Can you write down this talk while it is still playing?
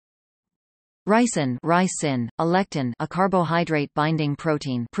Ricin, a lectin, a carbohydrate-binding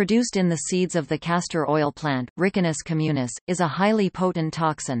protein produced in the seeds of the castor oil plant, Ricinus communis, is a highly potent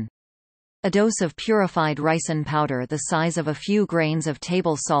toxin. A dose of purified ricin powder the size of a few grains of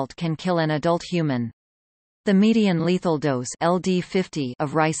table salt can kill an adult human. The median lethal dose (LD50)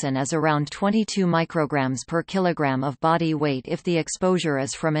 of ricin is around 22 micrograms per kilogram of body weight if the exposure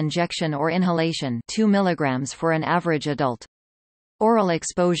is from injection or inhalation, 2 mg for an average adult. Oral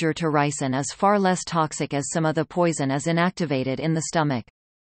exposure to ricin is far less toxic as some of the poison is inactivated in the stomach.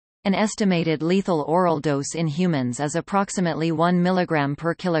 An estimated lethal oral dose in humans is approximately 1 mg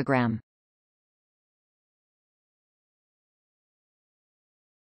per kilogram.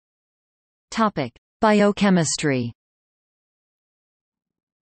 Topic: Biochemistry.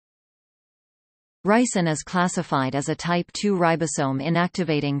 Ricin is classified as a type II ribosome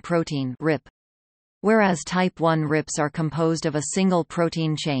inactivating protein (RIP). Whereas type I RIPs are composed of a single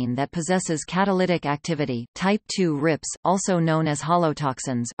protein chain that possesses catalytic activity, type II RIPs, also known as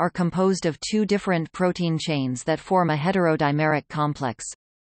holotoxins, are composed of two different protein chains that form a heterodimeric complex.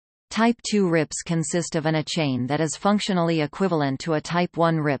 Type II RIPs consist of a chain that is functionally equivalent to a type I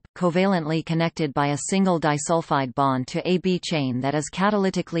RIP, covalently connected by a single disulfide bond to AB chain that is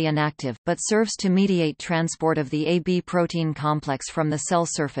catalytically inactive, but serves to mediate transport of the AB protein complex from the cell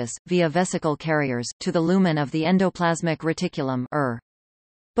surface, via vesicle carriers, to the lumen of the endoplasmic reticulum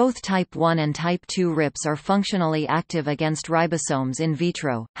Both type I and type II RIPs are functionally active against ribosomes in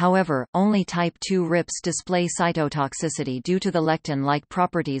vitro, however, only type II RIPs display cytotoxicity due to the lectin-like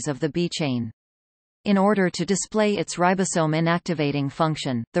properties of the B chain. In order to display its ribosome inactivating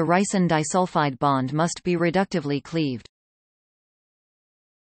function, the ricin disulfide bond must be reductively cleaved.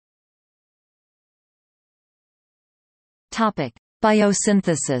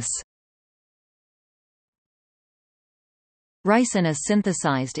 Biosynthesis. Ricin is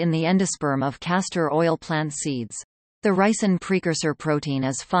synthesized in the endosperm of castor oil plant seeds. The ricin precursor protein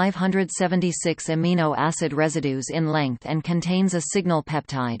is 576 amino acid residues in length and contains a signal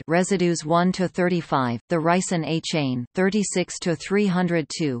peptide residues 1 to 35, the ricin A chain 36 to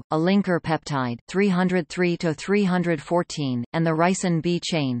 302, a linker peptide 303 to 314, and the ricin B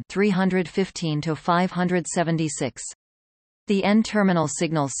chain 315 to 576. The N-terminal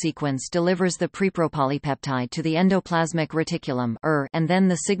signal sequence delivers the prepropolypeptide to the endoplasmic reticulum and then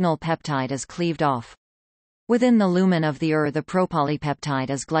the signal peptide is cleaved off. Within the lumen of the the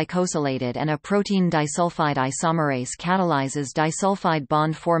propolypeptide is glycosylated and a protein disulfide isomerase catalyzes disulfide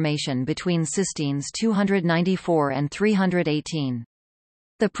bond formation between cysteines 294 and 318.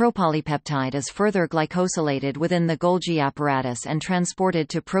 The propolypeptide is further glycosylated within the Golgi apparatus and transported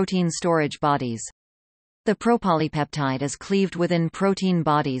to protein storage bodies. The propolypeptide is cleaved within protein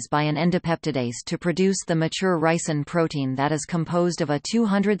bodies by an endopeptidase to produce the mature ricin protein that is composed of a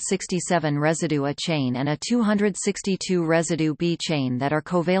 267 residue A chain and a 262 residue B chain that are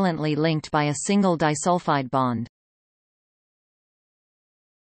covalently linked by a single disulfide bond.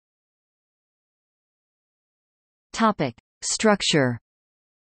 Topic: Structure.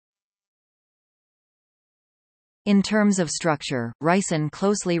 In terms of structure, ricin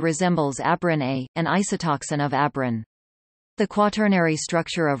closely resembles abrin A, an isotoxin of abrin. The quaternary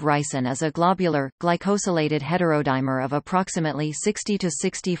structure of ricin is a globular, glycosylated heterodimer of approximately 60 to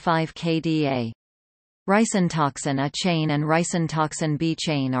 65 kDa. Ricin toxin A chain and ricin toxin B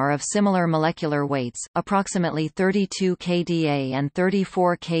chain are of similar molecular weights, approximately 32 kDa and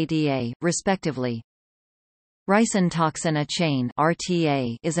 34 kDa, respectively. Ricin toxin A chain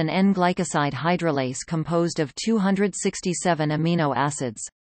 (RTA) is an N-glycoside hydrolase composed of 267 amino acids.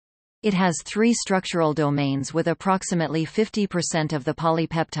 It has three structural domains with approximately 50% of the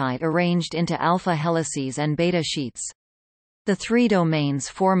polypeptide arranged into alpha helices and beta sheets. The three domains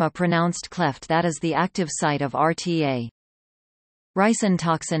form a pronounced cleft that is the active site of RTA. Ricin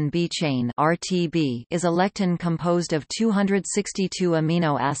toxin B chain (RTB) is a lectin composed of 262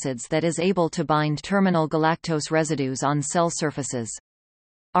 amino acids that is able to bind terminal galactose residues on cell surfaces.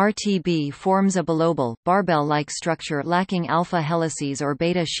 RTB forms a bilobal, barbell-like structure lacking alpha helices or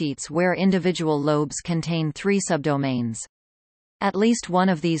beta sheets where individual lobes contain three subdomains. At least one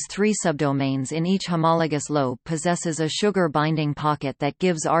of these three subdomains in each homologous lobe possesses a sugar-binding pocket that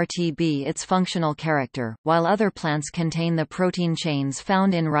gives RTB its functional character, while other plants contain the protein chains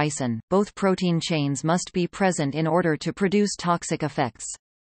found in ricin. Both protein chains must be present in order to produce toxic effects.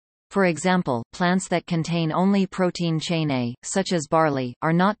 For example, plants that contain only protein chain A, such as barley,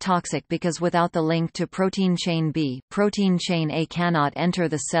 are not toxic because without the link to protein chain B, protein chain A cannot enter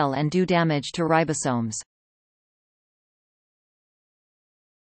the cell and do damage to ribosomes.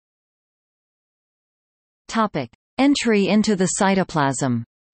 Entry into the cytoplasm.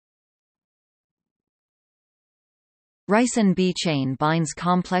 Ricin B chain binds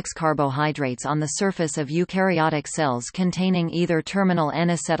complex carbohydrates on the surface of eukaryotic cells containing either terminal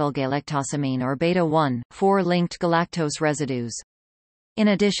N-acetylgalactosamine or beta-1,4-linked galactose residues. In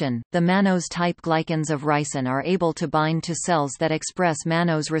addition, the mannose-type glycans of ricin are able to bind to cells that express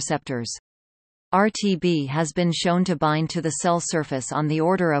mannose receptors. RTB has been shown to bind to the cell surface on the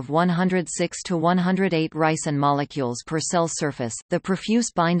order of 106 to 108 ricin molecules per cell surface. The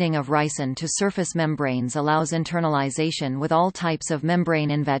profuse binding of ricin to surface membranes allows internalization with all types of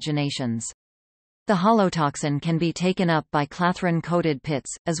membrane invaginations. The holotoxin can be taken up by clathrin-coated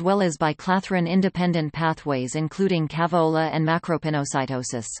pits, as well as by clathrin-independent pathways including cavoola and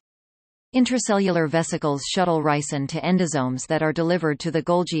macropinocytosis. Intracellular vesicles shuttle ricin to endosomes that are delivered to the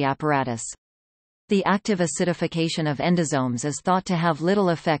Golgi apparatus. The active acidification of endosomes is thought to have little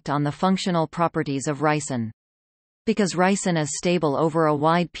effect on the functional properties of ricin. Because ricin is stable over a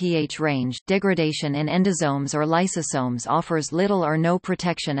wide pH range, degradation in endosomes or lysosomes offers little or no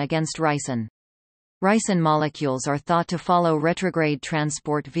protection against ricin. Ricin molecules are thought to follow retrograde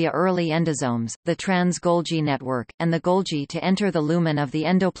transport via early endosomes, the trans-Golgi network, and the Golgi to enter the lumen of the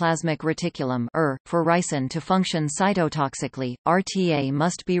endoplasmic reticulum. For ricin to function cytotoxically, RTA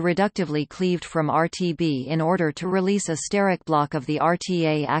must be reductively cleaved from RTB in order to release a steric block of the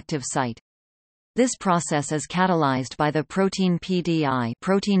RTA active site. This process is catalyzed by the protein PDI,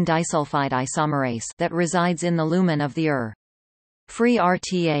 protein disulfide isomerase, that resides in the lumen of the Free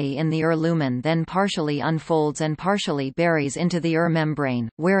RTA in the lumen then partially unfolds and partially buries into the membrane,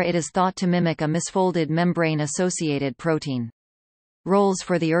 where it is thought to mimic a misfolded membrane-associated protein. Roles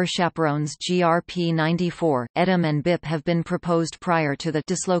for the chaperones GRP94, EDIM and BIP have been proposed prior to the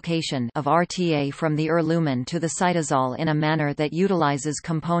dislocation of RTA from the lumen to the cytosol in a manner that utilizes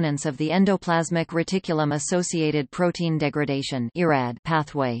components of the endoplasmic reticulum-associated protein degradation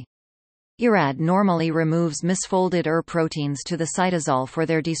pathway. IRAD normally removes misfolded proteins to the cytosol for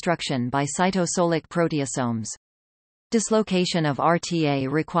their destruction by cytosolic proteasomes. Dislocation of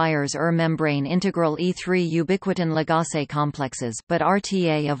RTA requires membrane integral E3 ubiquitin ligase complexes, but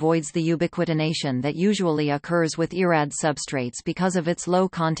RTA avoids the ubiquitination that usually occurs with IRAD substrates because of its low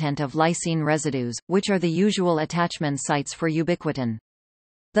content of lysine residues, which are the usual attachment sites for ubiquitin.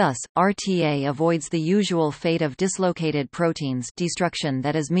 Thus, RTA avoids the usual fate of dislocated proteins destruction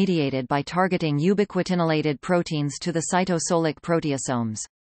that is mediated by targeting ubiquitinated proteins to the cytosolic proteasomes.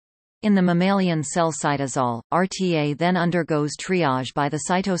 In the mammalian cell cytosol, RTA then undergoes triage by the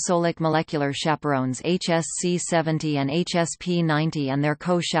cytosolic molecular chaperones HSC70 and HSP90 and their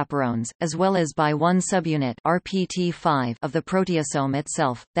co-chaperones, as well as by one subunit RPT5 of the proteasome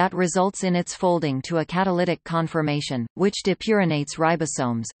itself, that results in its folding to a catalytic conformation, which depurinates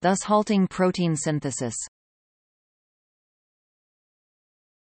ribosomes, thus halting protein synthesis.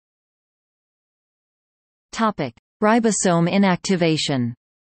 Ribosome inactivation.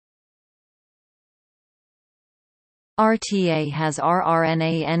 RTA has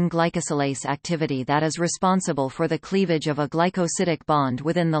rRNA N-glycosylase activity that is responsible for the cleavage of a glycosidic bond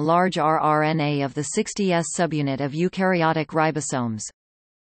within the large rRNA of the 60S subunit of eukaryotic ribosomes.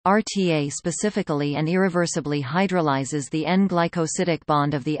 RTA specifically and irreversibly hydrolyzes the N-glycosidic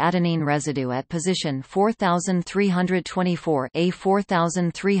bond of the adenine residue at position 4324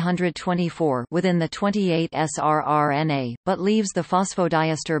 A4324 within the 28S rRNA, but leaves the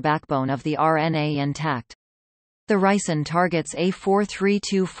phosphodiester backbone of the RNA intact. The ricin targets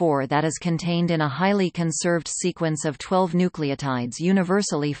A4324 that is contained in a highly conserved sequence of 12 nucleotides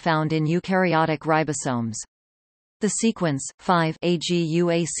universally found in eukaryotic ribosomes. The sequence, 5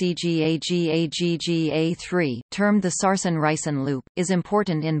 AGUACGAGAGGA3, termed the sarsen-ricin loop, is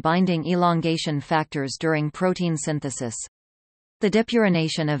important in binding elongation factors during protein synthesis. The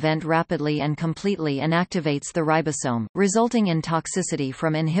depurination event rapidly and completely inactivates the ribosome, resulting in toxicity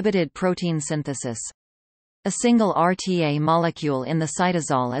from inhibited protein synthesis. A single RTA molecule in the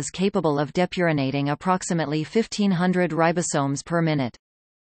cytosol is capable of depurinating approximately 1500 ribosomes per minute.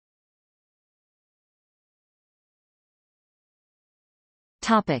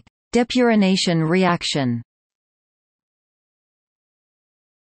 Topic: Depurination reaction.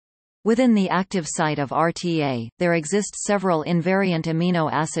 Within the active site of RTA, there exist several invariant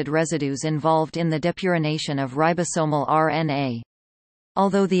amino acid residues involved in the depurination of ribosomal RNA.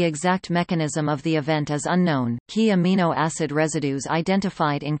 Although the exact mechanism of the event is unknown, key amino acid residues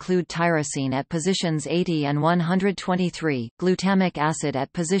identified include tyrosine at positions 80 and 123, glutamic acid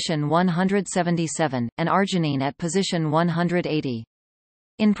at position 177, and arginine at position 180.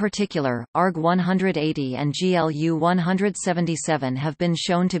 In particular, ARG180 and GLU177 have been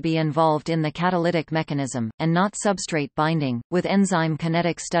shown to be involved in the catalytic mechanism, and not substrate binding, with enzyme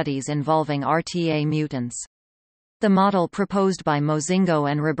kinetic studies involving RTA mutants. The model proposed by Mozingo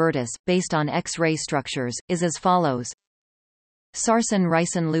and Robertus, based on X-ray structures, is as follows.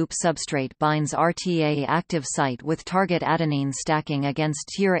 Sarsen-ricin loop substrate binds RTA active site with target adenine stacking against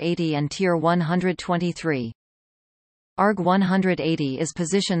tier 80 and tier 123. ARG180 is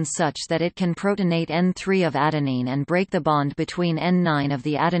positioned such that it can protonate N3 of adenine and break the bond between N9 of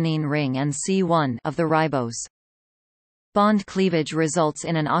the adenine ring and C1 of the ribose. Bond cleavage results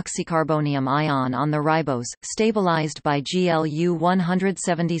in an oxycarbonium ion on the ribose, stabilized by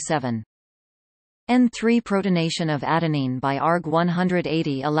GLU-177. N3 protonation of adenine by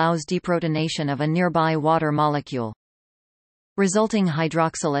ARG180 allows deprotonation of a nearby water molecule. Resulting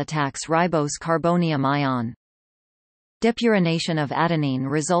hydroxyl attacks ribose carbonium ion. Depurination of adenine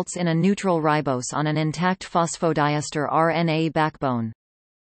results in a neutral ribose on an intact phosphodiester RNA backbone.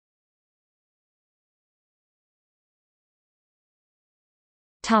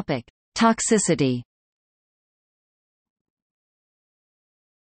 Toxicity.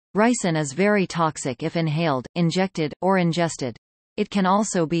 Ricin is very toxic if inhaled, injected, or ingested. It can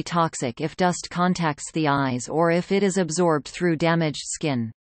also be toxic if dust contacts the eyes or if it is absorbed through damaged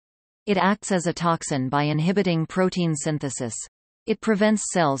skin. It acts as a toxin by inhibiting protein synthesis. It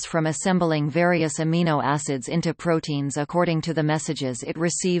prevents cells from assembling various amino acids into proteins according to the messages it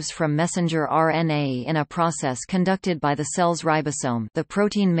receives from messenger RNA in a process conducted by the cell's ribosome, the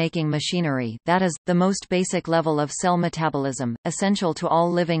protein-making machinery, that is, the most basic level of cell metabolism, essential to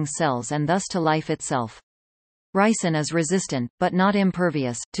all living cells and thus to life itself. Ricin is resistant, but not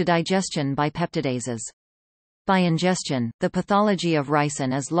impervious, to digestion by peptidases. By ingestion, the pathology of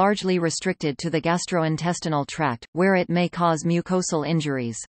ricin is largely restricted to the gastrointestinal tract, where it may cause mucosal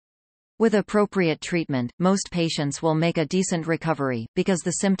injuries. With appropriate treatment, most patients will make a decent recovery. Because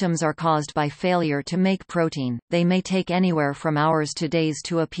the symptoms are caused by failure to make protein, they may take anywhere from hours to days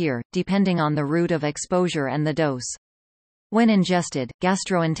to appear, depending on the route of exposure and the dose. When ingested,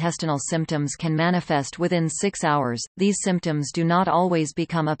 gastrointestinal symptoms can manifest within 6 hours. These symptoms do not always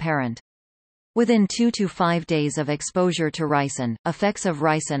become apparent. Within 2 to 5 days of exposure to ricin, effects of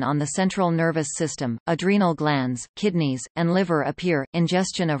ricin on the central nervous system, adrenal glands, kidneys, and liver appear.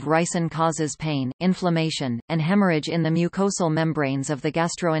 Ingestion of ricin causes pain, inflammation, and hemorrhage in the mucosal membranes of the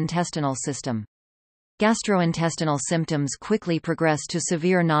gastrointestinal system. Gastrointestinal symptoms quickly progress to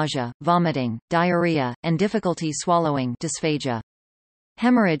severe nausea, vomiting, diarrhea, and difficulty swallowing, dysphagia.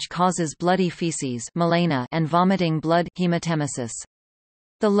 Hemorrhage causes bloody feces, melena, and vomiting blood, hematemesis.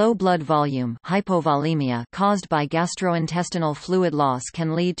 The low blood volume, hypovolemia, caused by gastrointestinal fluid loss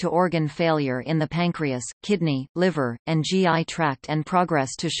can lead to organ failure in the pancreas, kidney, liver, and GI tract and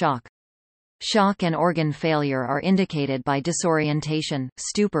progress to shock. Shock and organ failure are indicated by disorientation,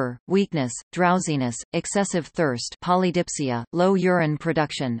 stupor, weakness, drowsiness, excessive thirst, polydipsia, low urine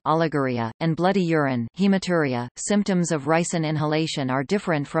production, oliguria, and bloody urine, hematuria. Symptoms of ricin inhalation are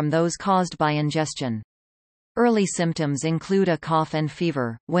different from those caused by ingestion. Early symptoms include a cough and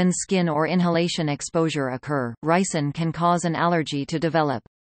fever. When skin or inhalation exposure occur, ricin can cause an allergy to develop.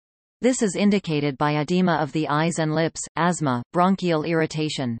 This is indicated by edema of the eyes and lips, asthma, bronchial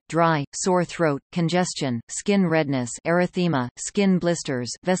irritation, dry, sore throat, congestion, skin redness, erythema, skin blisters,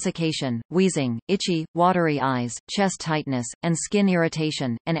 vesiccation, wheezing, itchy, watery eyes, chest tightness, and skin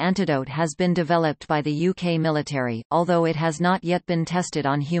irritation. An antidote has been developed by the UK military, although it has not yet been tested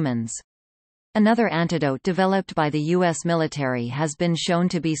on humans. Another antidote developed by the U.S. military has been shown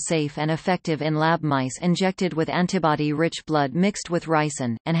to be safe and effective in lab mice injected with antibody-rich blood mixed with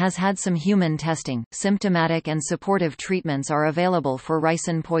ricin, and has had some human testing. Symptomatic and supportive treatments are available for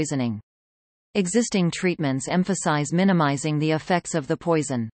ricin poisoning. Existing treatments emphasize minimizing the effects of the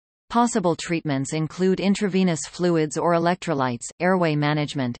poison. Possible treatments include intravenous fluids or electrolytes, airway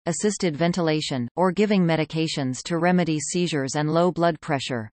management, assisted ventilation, or giving medications to remedy seizures and low blood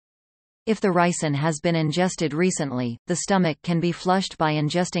pressure. If the ricin has been ingested recently, the stomach can be flushed by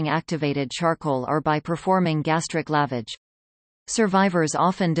ingesting activated charcoal or by performing gastric lavage. Survivors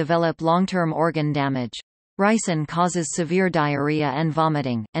often develop long-term organ damage. Ricin causes severe diarrhea and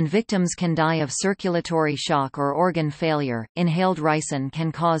vomiting, and victims can die of circulatory shock or organ failure. Inhaled ricin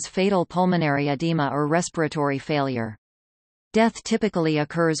can cause fatal pulmonary edema or respiratory failure. Death typically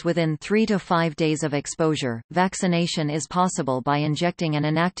occurs within 3 to 5 days of exposure. Vaccination is possible by injecting an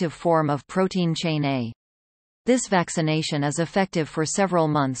inactive form of protein chain A. This vaccination is effective for several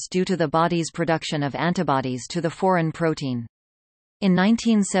months due to the body's production of antibodies to the foreign protein. In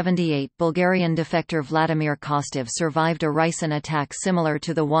 1978, Bulgarian defector Vladimir Kostov survived a ricin attack similar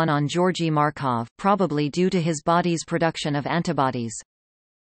to the one on Georgy Markov, probably due to his body's production of antibodies.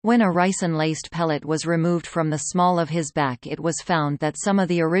 When a ricin-laced pellet was removed from the small of his back, it was found that some of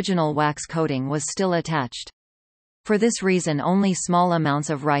the original wax coating was still attached. For this reason only small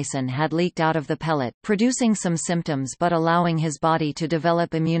amounts of ricin had leaked out of the pellet, producing some symptoms but allowing his body to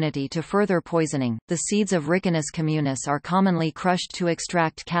develop immunity to further poisoning. The seeds of Ricinus communis are commonly crushed to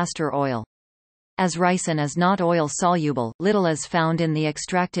extract castor oil. As ricin is not oil-soluble, little is found in the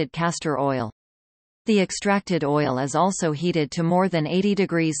extracted castor oil. The extracted oil is also heated to more than 80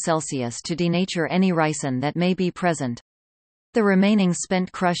 degrees Celsius to denature any ricin that may be present. The remaining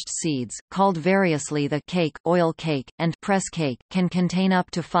spent crushed seeds, called variously the cake, oil cake, and press cake, can contain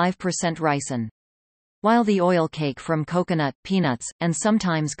up to 5% ricin. While the oil cake from coconut, peanuts, and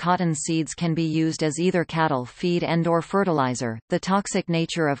sometimes cotton seeds can be used as either cattle feed and/or fertilizer, the toxic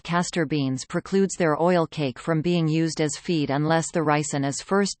nature of castor beans precludes their oil cake from being used as feed unless the ricin is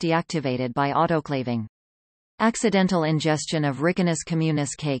first deactivated by autoclaving. Accidental ingestion of Ricinus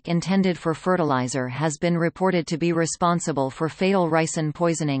communis cake intended for fertilizer has been reported to be responsible for fatal ricin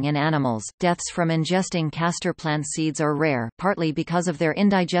poisoning in animals. Deaths from ingesting castor plant seeds are rare, partly because of their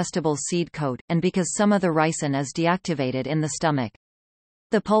indigestible seed coat, and because some of the ricin is deactivated in the stomach.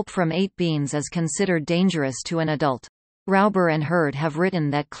 The pulp from 8 beans is considered dangerous to an adult. Rauber and Hurd have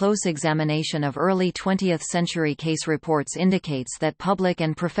written that close examination of early 20th-century case reports indicates that public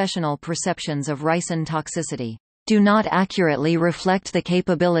and professional perceptions of ricin toxicity do not accurately reflect the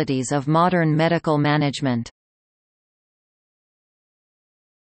capabilities of modern medical management.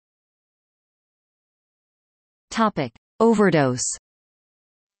 Topic: Overdose.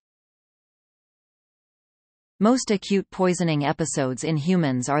 Most acute poisoning episodes in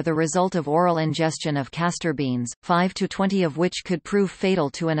humans are the result of oral ingestion of castor beans, 5 to 20 of which could prove fatal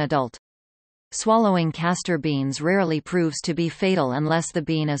to an adult. Swallowing castor beans rarely proves to be fatal unless the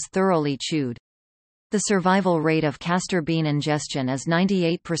bean is thoroughly chewed. The survival rate of castor bean ingestion is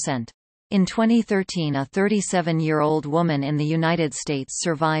 98%. In 2013, a 37-year-old woman in the United States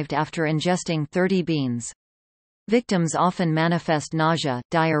survived after ingesting 30 beans. Victims often manifest nausea,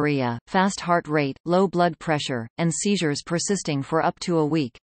 diarrhea, fast heart rate, low blood pressure, and seizures persisting for up to a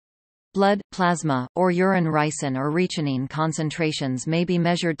week. Blood, plasma, or urine ricin or ricinine concentrations may be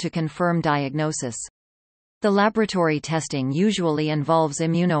measured to confirm diagnosis. The laboratory testing usually involves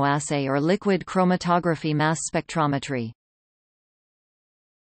immunoassay or liquid chromatography mass spectrometry.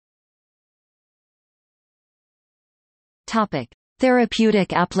 Topic: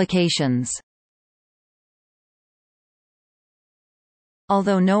 Therapeutic applications.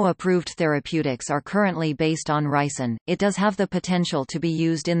 Although no approved therapeutics are currently based on ricin, it does have the potential to be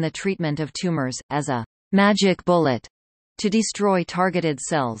used in the treatment of tumors, as a magic bullet to destroy targeted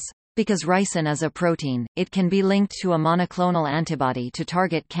cells. Because ricin is a protein, it can be linked to a monoclonal antibody to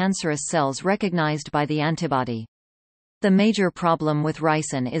target cancerous cells recognized by the antibody. The major problem with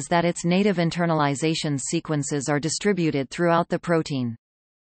ricin is that its native internalization sequences are distributed throughout the protein.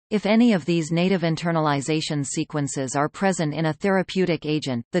 If any of these native internalization sequences are present in a therapeutic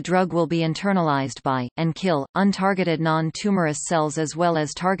agent, the drug will be internalized by, and kill, untargeted non-tumorous cells as well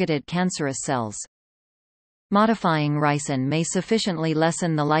as targeted cancerous cells. Modifying ricin may sufficiently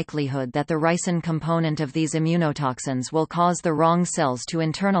lessen the likelihood that the ricin component of these immunotoxins will cause the wrong cells to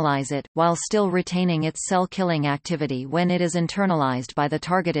internalize it, while still retaining its cell-killing activity when it is internalized by the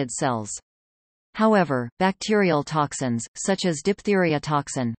targeted cells. However, bacterial toxins, such as diphtheria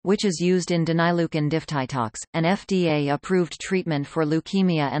toxin, which is used in dinileukin diphthitox, an FDA-approved treatment for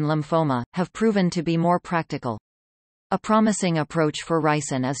leukemia and lymphoma, have proven to be more practical. A promising approach for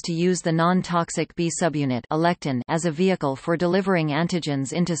ricin is to use the non-toxic B subunit alectin as a vehicle for delivering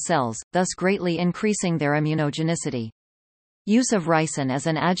antigens into cells, thus greatly increasing their immunogenicity. Use of ricin as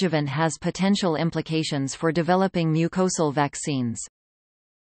an adjuvant has potential implications for developing mucosal vaccines.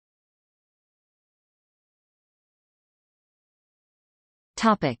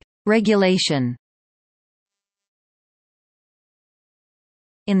 Regulation.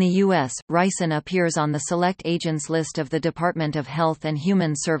 In the U.S., ricin appears on the Select Agents list of the Department of Health and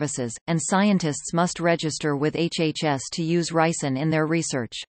Human Services, and scientists must register with HHS to use ricin in their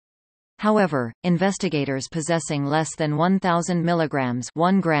research. However, investigators possessing less than 1,000 mg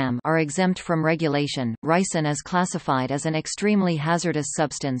 1 gram are exempt from regulation. Ricin is classified as an extremely hazardous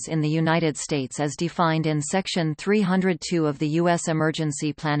substance in the United States as defined in Section 302 of the U.S.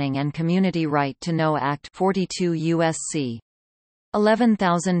 Emergency Planning and Community Right to Know Act 42 U.S.C.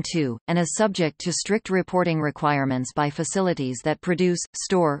 11002, and is subject to strict reporting requirements by facilities that produce,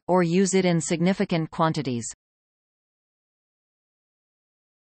 store, or use it in significant quantities.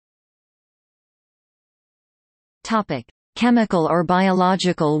 Chemical or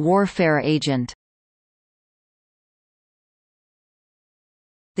biological warfare agent.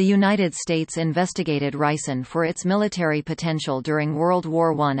 The United States investigated ricin for its military potential during World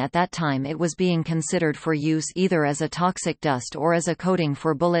War I. At that time it was being considered for use either as a toxic dust or as a coating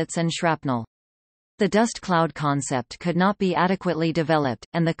for bullets and shrapnel. The dust cloud concept could not be adequately developed,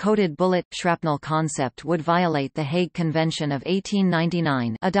 and the coated bullet-shrapnel concept would violate the Hague Convention of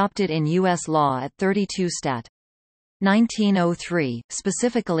 1899 adopted in U.S. law at 32 Stat. 1903,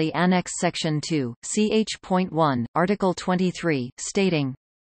 specifically Annex Section 2, ch.1, Article 23, stating,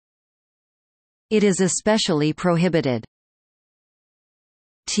 "It is especially prohibited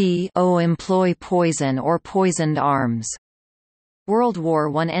to employ poison or poisoned arms." World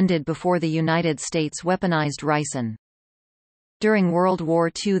War I ended before the United States weaponized ricin. During World War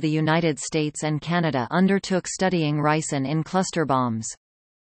II the United States and Canada undertook studying ricin in cluster bombs.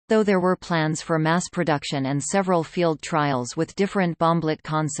 Though there were plans for mass production and several field trials with different bomblet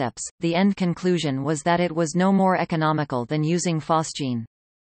concepts, the end conclusion was that it was no more economical than using phosgene.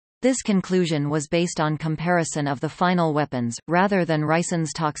 This conclusion was based on comparison of the final weapons, rather than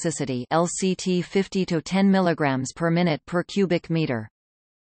ricin's toxicity LCT 50 to 10 mg per minute per cubic meter.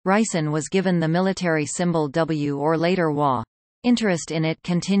 Ricin was given the military symbol W or later WA. Interest in it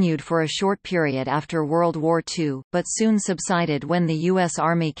continued for a short period after World War II, but soon subsided when the U.S.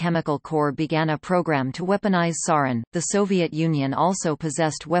 Army Chemical Corps began a program to weaponize sarin. The Soviet Union also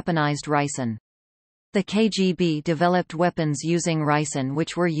possessed weaponized ricin. The KGB developed weapons using ricin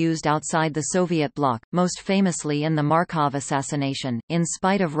which were used outside the Soviet bloc, most famously in the Markov assassination. In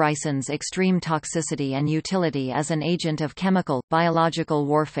spite of ricin's extreme toxicity and utility as an agent of chemical, biological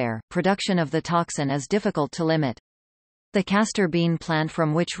warfare, production of the toxin is difficult to limit. The castor bean plant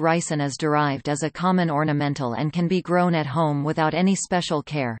from which ricin is derived is a common ornamental and can be grown at home without any special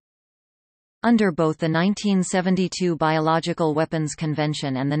care. Under both the 1972 Biological Weapons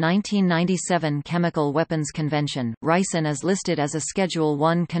Convention and the 1997 Chemical Weapons Convention, ricin is listed as a Schedule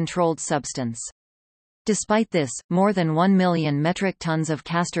I controlled substance. Despite this, more than 1 million metric tons of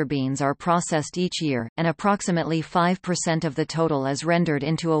castor beans are processed each year, and approximately 5% of the total is rendered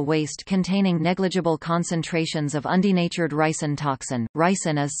into a waste containing negligible concentrations of undenatured ricin toxin.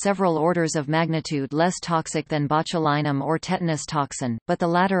 Ricin is several orders of magnitude less toxic than botulinum or tetanus toxin, but the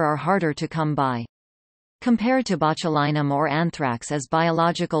latter are harder to come by. Compared to botulinum or anthrax as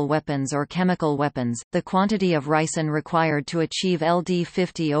biological weapons or chemical weapons, the quantity of ricin required to achieve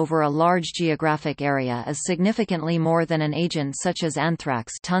LD50 over a large geographic area is significantly more than an agent such as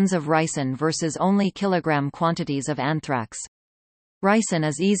anthrax, tons of ricin versus only kilogram quantities of anthrax. Ricin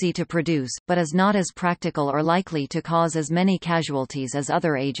is easy to produce, but is not as practical or likely to cause as many casualties as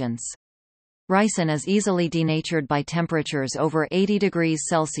other agents. Ricin is easily denatured by temperatures over 80 degrees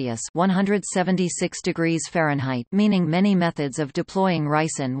Celsius (176 degrees Fahrenheit), meaning many methods of deploying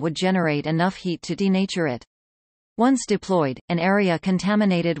ricin would generate enough heat to denature it. Once deployed, an area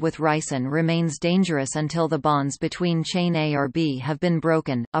contaminated with ricin remains dangerous until the bonds between chain A or B have been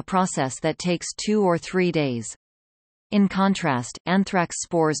broken, a process that takes 2 or 3 days. In contrast, anthrax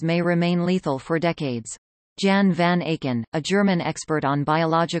spores may remain lethal for decades. Jan van Aken, a German expert on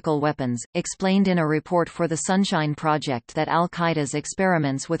biological weapons, explained in a report for the Sunshine Project that Al-Qaeda's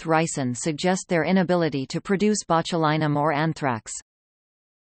experiments with ricin suggest their inability to produce botulinum or anthrax.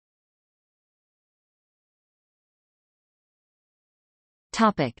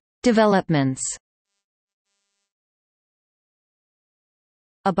 Topic: Developments.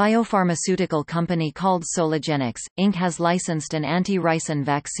 A biopharmaceutical company called Sologenics, Inc. has licensed an anti-ricin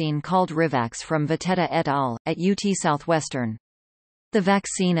vaccine called Rivax from Vitetta et al., at UT Southwestern. The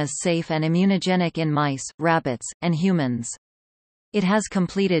vaccine is safe and immunogenic in mice, rabbits, and humans. It has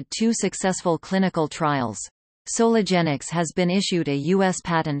completed 2 successful clinical trials. Sologenics has been issued a U.S.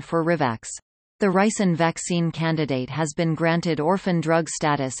 patent for Rivax. The ricin vaccine candidate has been granted orphan drug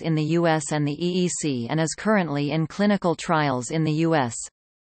status in the U.S. and the EEC and is currently in clinical trials in the U.S.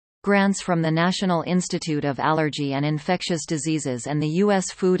 Grants from the National Institute of Allergy and Infectious Diseases and the U.S.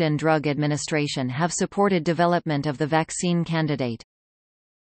 Food and Drug Administration have supported development of the vaccine candidate.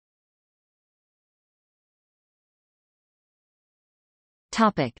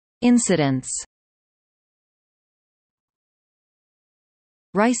 Topic: Incidents.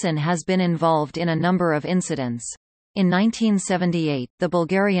 Ricin has been involved in a number of incidents. In 1978, the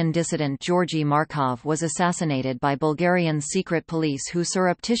Bulgarian dissident Georgi Markov was assassinated by Bulgarian secret police who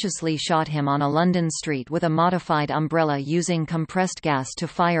surreptitiously shot him on a London street with a modified umbrella using compressed gas to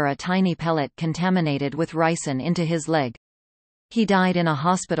fire a tiny pellet contaminated with ricin into his leg. He died in a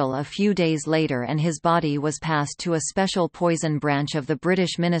hospital a few days later and his body was passed to a special poison branch of the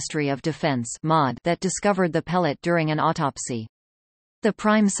British Ministry of Defence that discovered the pellet during an autopsy. The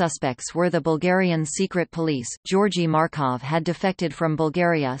prime suspects were the Bulgarian secret police. Georgy Markov had defected from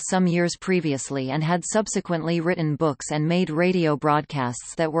Bulgaria some years previously and had subsequently written books and made radio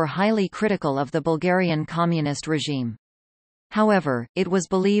broadcasts that were highly critical of the Bulgarian communist regime. However, it was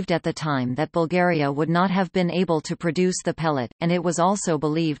believed at the time that Bulgaria would not have been able to produce the pellet, and it was also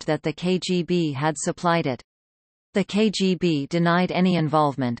believed that the KGB had supplied it. The KGB denied any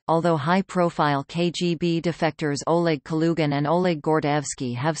involvement, although high-profile KGB defectors Oleg Kalugin and Oleg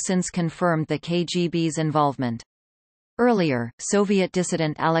Gordievsky have since confirmed the KGB's involvement. Earlier, Soviet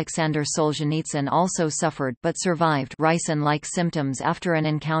dissident Alexander Solzhenitsyn also suffered but survived Ricin-like symptoms after an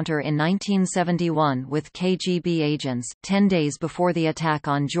encounter in 1971 with KGB agents. 10 days before the attack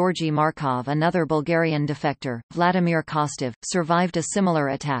on Georgy Markov, another Bulgarian defector, Vladimir Kostov, survived a similar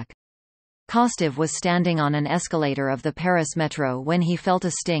attack. Kostov was standing on an escalator of the Paris metro when he felt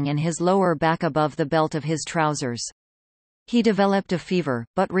a sting in his lower back above the belt of his trousers. He developed a fever,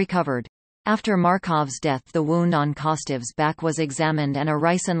 but recovered. After Markov's death, the wound on Kostov's back was examined and a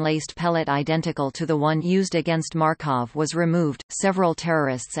ricin-laced pellet identical to the one used against Markov was removed. Several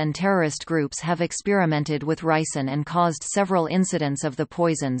terrorists and terrorist groups have experimented with ricin and caused several incidents of the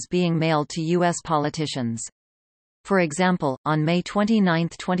poisons being mailed to U.S. politicians. For example, on May 29,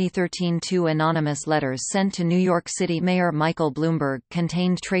 2013, 2 anonymous letters sent to New York City Mayor Michael Bloomberg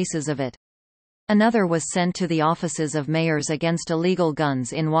contained traces of it. Another was sent to the offices of mayors against illegal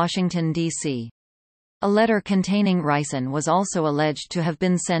guns in Washington, D.C. A letter containing ricin was also alleged to have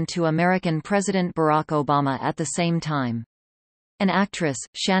been sent to American President Barack Obama at the same time. An actress,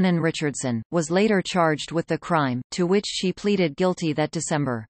 Shannon Richardson, was later charged with the crime, to which she pleaded guilty that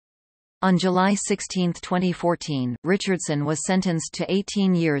December. On July 16, 2014, Richardson was sentenced to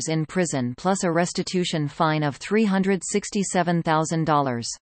 18 years in prison plus a restitution fine of $367,000.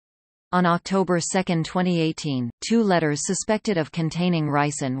 On October 2, 2018, 2 letters suspected of containing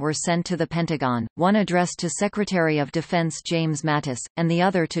ricin were sent to the Pentagon, one addressed to Secretary of Defense James Mattis, and the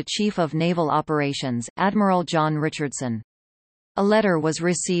other to Chief of Naval Operations, Admiral John Richardson. A letter was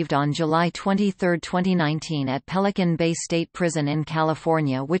received on July 23, 2019 at Pelican Bay State Prison in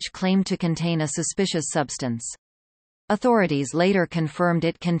California which claimed to contain a suspicious substance. Authorities later confirmed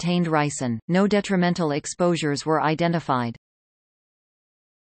it contained ricin. No detrimental exposures were identified.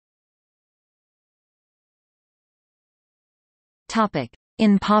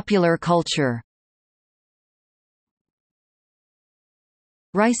 In popular culture,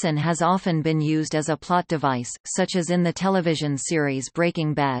 ricin has often been used as a plot device, such as in the television series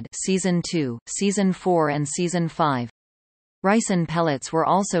Breaking Bad Season 2, Season 4 and Season 5. Ricin pellets were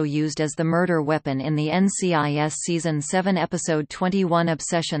also used as the murder weapon in the NCIS Season 7 Episode 21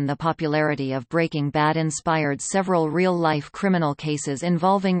 Obsession. The popularity of Breaking Bad inspired several real-life criminal cases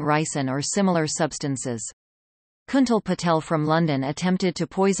involving ricin or similar substances. Kuntal Patel from London attempted to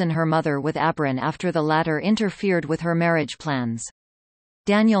poison her mother with Abrin after the latter interfered with her marriage plans.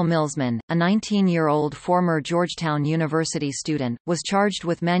 Daniel Millsman, a 19-year-old former Georgetown University student, was charged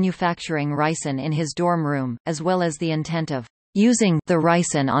with manufacturing ricin in his dorm room, as well as the intent of using the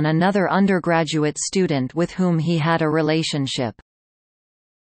ricin on another undergraduate student with whom he had a relationship.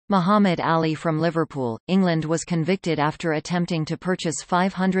 Muhammad Ali from Liverpool, England was convicted after attempting to purchase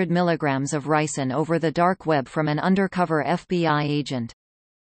 500 milligrams of ricin over the dark web from an undercover FBI agent.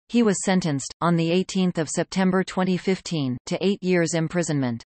 He was sentenced, on 18 September 2015, to 8 years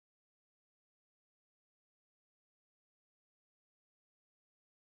imprisonment.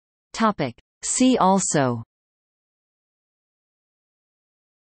 See also: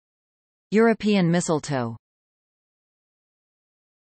 European mistletoe.